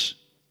godliness,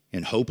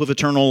 in hope of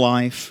eternal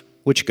life,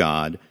 which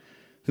God,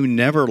 who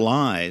never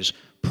lies,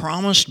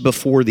 promised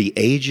before the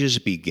ages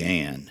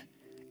began,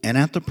 and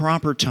at the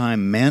proper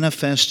time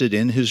manifested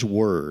in his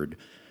word,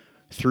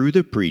 through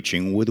the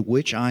preaching with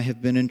which I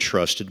have been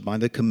entrusted by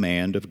the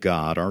command of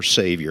God our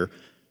Savior,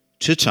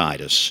 to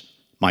Titus,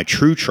 my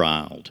true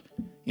child,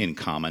 in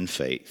common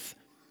faith.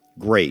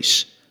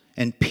 Grace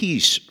and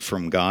peace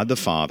from God the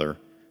Father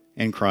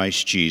and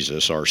Christ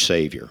Jesus our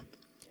Savior.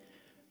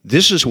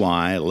 This is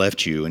why I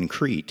left you in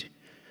Crete,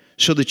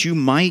 so that you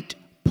might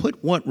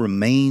put what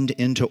remained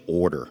into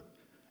order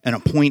and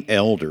appoint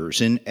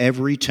elders in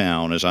every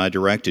town as I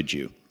directed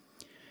you.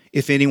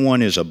 If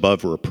anyone is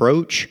above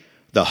reproach,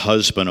 the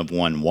husband of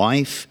one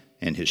wife,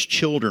 and his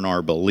children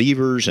are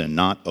believers and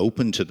not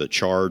open to the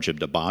charge of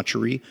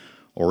debauchery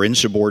or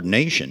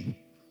insubordination.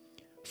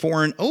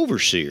 For an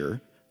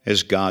overseer,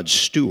 as God's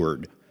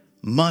steward,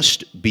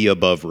 must be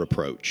above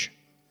reproach.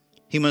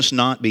 He must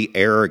not be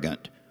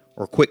arrogant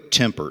or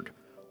quick-tempered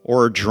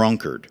or a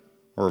drunkard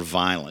or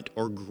violent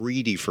or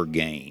greedy for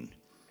gain,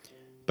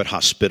 but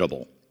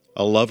hospitable,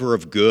 a lover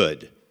of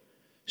good,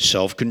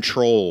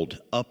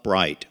 self-controlled,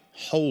 upright,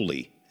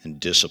 holy, and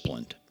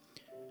disciplined.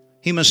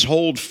 He must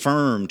hold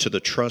firm to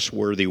the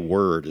trustworthy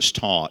word as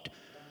taught,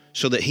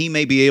 so that he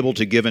may be able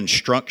to give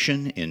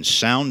instruction in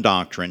sound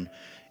doctrine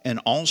and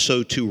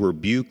also to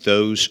rebuke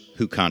those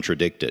who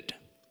contradict it.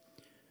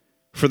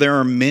 For there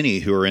are many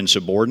who are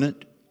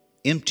insubordinate,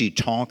 empty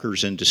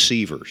talkers and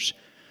deceivers,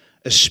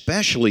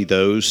 especially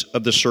those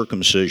of the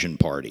circumcision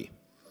party.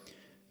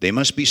 They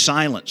must be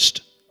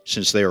silenced,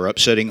 since they are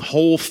upsetting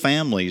whole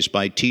families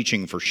by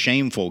teaching for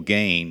shameful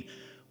gain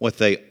what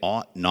they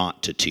ought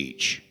not to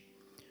teach.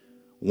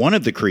 One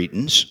of the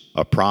Cretans,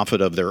 a prophet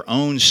of their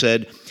own,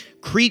 said,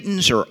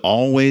 Cretans are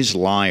always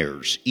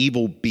liars,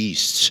 evil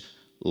beasts,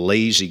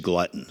 lazy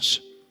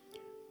gluttons.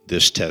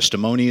 This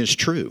testimony is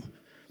true.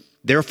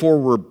 Therefore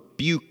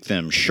rebuke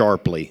them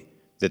sharply,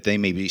 that they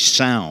may be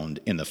sound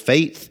in the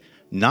faith,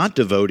 not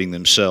devoting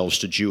themselves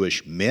to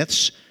Jewish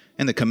myths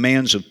and the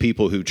commands of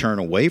people who turn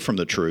away from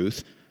the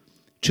truth.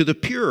 To the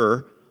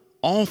pure,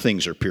 all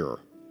things are pure,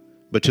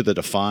 but to the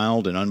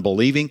defiled and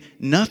unbelieving,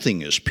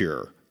 nothing is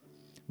pure.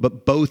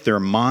 But both their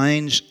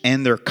minds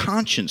and their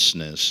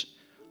consciousness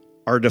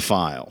are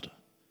defiled.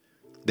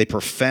 They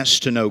profess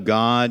to know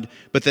God,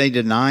 but they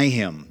deny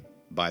him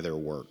by their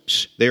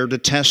works. They are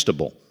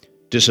detestable,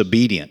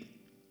 disobedient,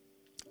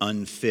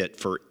 unfit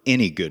for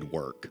any good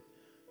work.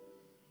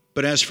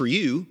 But as for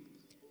you,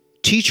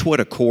 teach what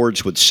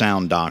accords with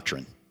sound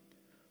doctrine.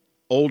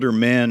 Older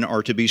men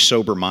are to be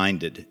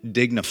sober-minded,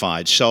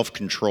 dignified,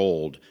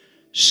 self-controlled,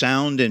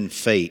 sound in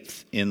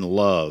faith, in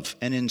love,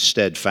 and in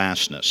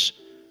steadfastness.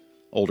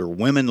 Older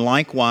women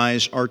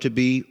likewise are to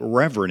be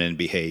reverent in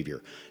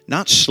behavior,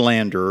 not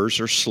slanderers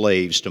or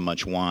slaves to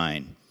much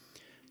wine.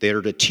 They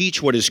are to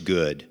teach what is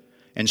good,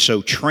 and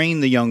so train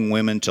the young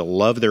women to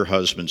love their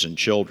husbands and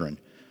children,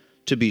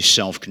 to be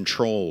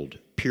self-controlled,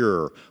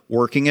 pure,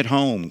 working at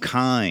home,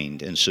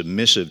 kind, and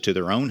submissive to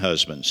their own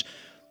husbands,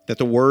 that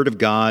the word of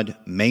God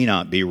may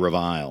not be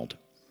reviled.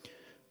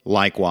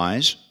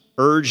 Likewise,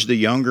 urge the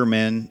younger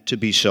men to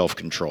be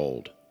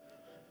self-controlled.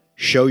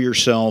 Show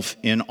yourself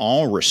in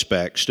all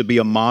respects to be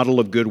a model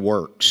of good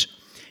works,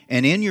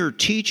 and in your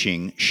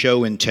teaching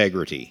show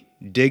integrity,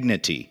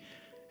 dignity,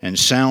 and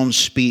sound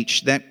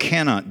speech that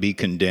cannot be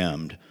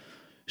condemned,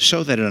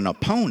 so that an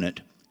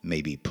opponent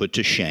may be put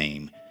to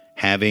shame,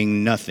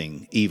 having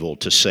nothing evil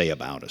to say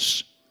about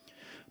us.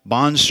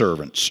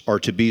 Bondservants are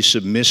to be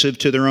submissive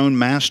to their own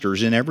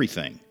masters in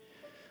everything.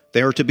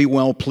 They are to be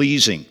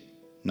well-pleasing,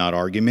 not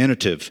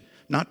argumentative,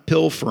 not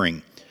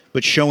pilfering,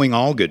 but showing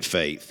all good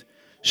faith,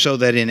 so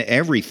that in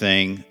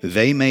everything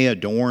they may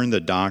adorn the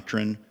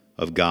doctrine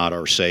of God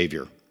our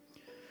Savior.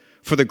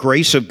 For the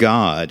grace of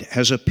God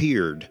has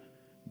appeared,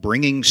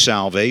 bringing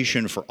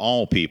salvation for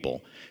all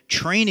people,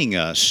 training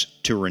us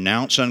to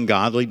renounce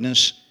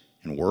ungodliness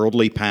and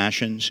worldly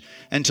passions,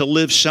 and to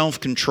live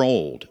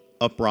self-controlled,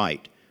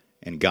 upright,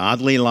 and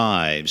godly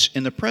lives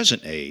in the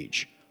present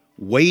age,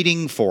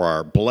 waiting for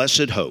our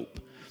blessed hope,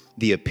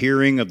 the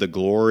appearing of the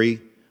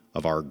glory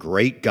of our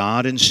great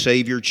God and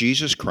Savior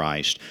Jesus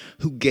Christ,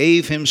 who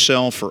gave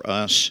himself for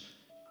us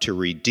to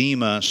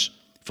redeem us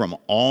from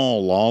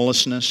all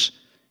lawlessness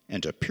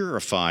and to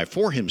purify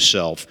for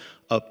himself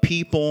a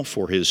people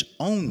for his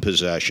own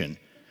possession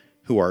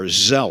who are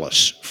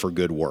zealous for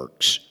good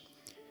works.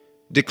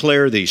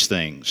 Declare these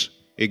things,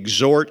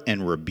 exhort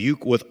and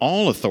rebuke with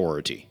all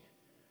authority.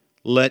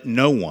 Let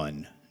no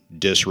one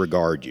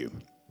disregard you.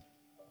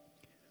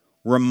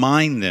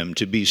 Remind them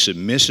to be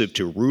submissive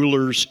to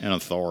rulers and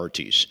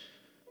authorities,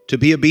 to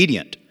be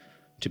obedient,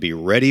 to be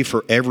ready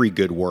for every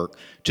good work,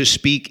 to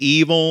speak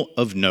evil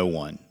of no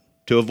one,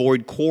 to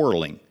avoid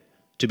quarreling,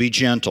 to be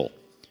gentle,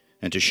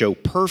 and to show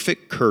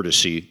perfect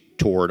courtesy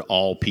toward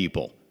all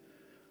people.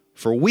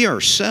 For we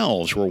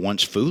ourselves were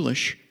once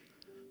foolish,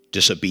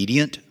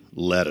 disobedient,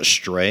 led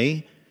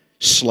astray,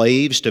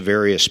 slaves to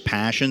various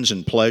passions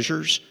and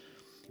pleasures,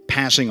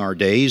 passing our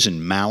days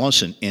in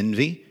malice and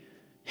envy,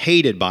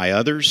 hated by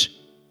others,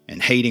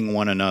 and hating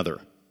one another.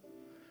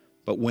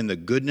 But when the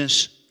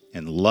goodness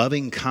and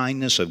loving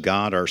kindness of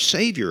God our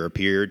Savior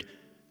appeared,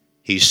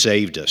 he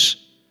saved us,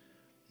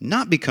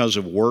 not because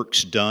of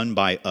works done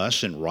by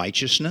us in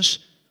righteousness,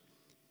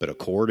 but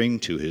according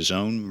to his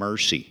own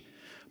mercy,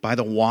 by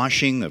the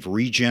washing of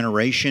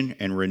regeneration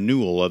and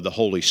renewal of the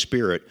Holy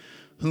Spirit,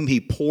 whom he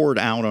poured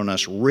out on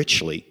us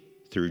richly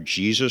through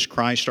Jesus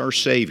Christ our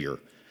Savior,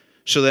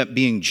 so that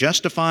being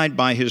justified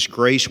by his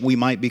grace, we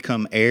might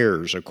become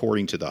heirs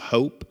according to the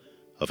hope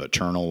of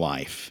eternal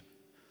life.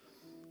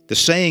 The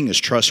saying is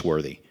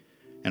trustworthy,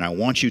 and I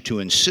want you to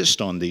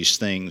insist on these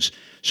things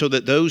so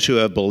that those who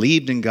have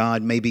believed in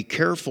God may be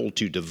careful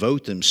to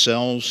devote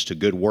themselves to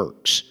good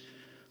works.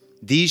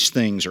 These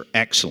things are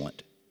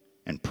excellent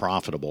and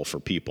profitable for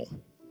people.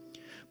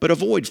 But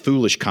avoid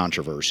foolish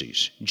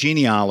controversies,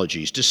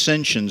 genealogies,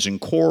 dissensions,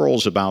 and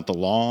quarrels about the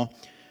law,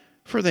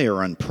 for they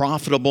are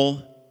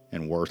unprofitable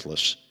and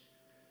worthless.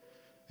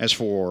 As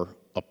for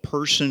a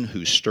person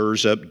who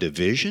stirs up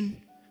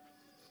division,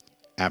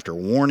 after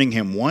warning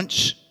him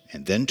once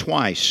and then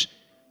twice,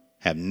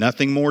 have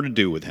nothing more to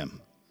do with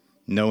him,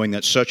 knowing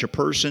that such a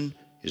person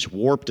is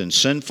warped and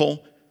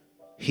sinful,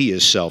 he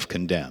is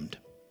self-condemned.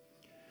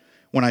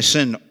 When I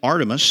send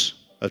Artemas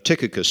of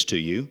Tychicus to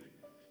you,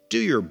 do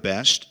your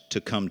best to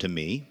come to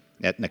me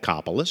at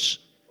Nicopolis,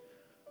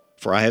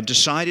 for I have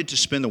decided to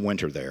spend the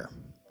winter there.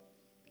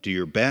 Do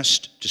your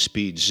best to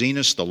speed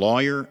Zenas the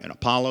lawyer and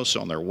Apollos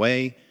on their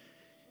way.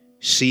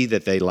 See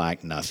that they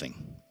lack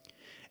nothing.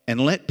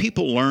 And let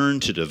people learn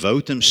to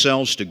devote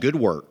themselves to good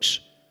works,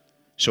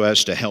 so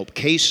as to help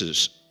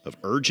cases of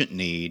urgent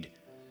need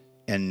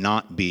and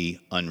not be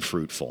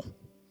unfruitful.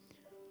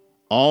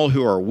 All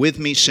who are with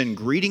me send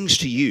greetings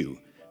to you.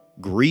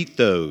 Greet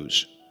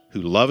those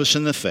who love us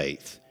in the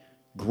faith.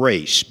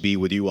 Grace be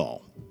with you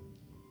all.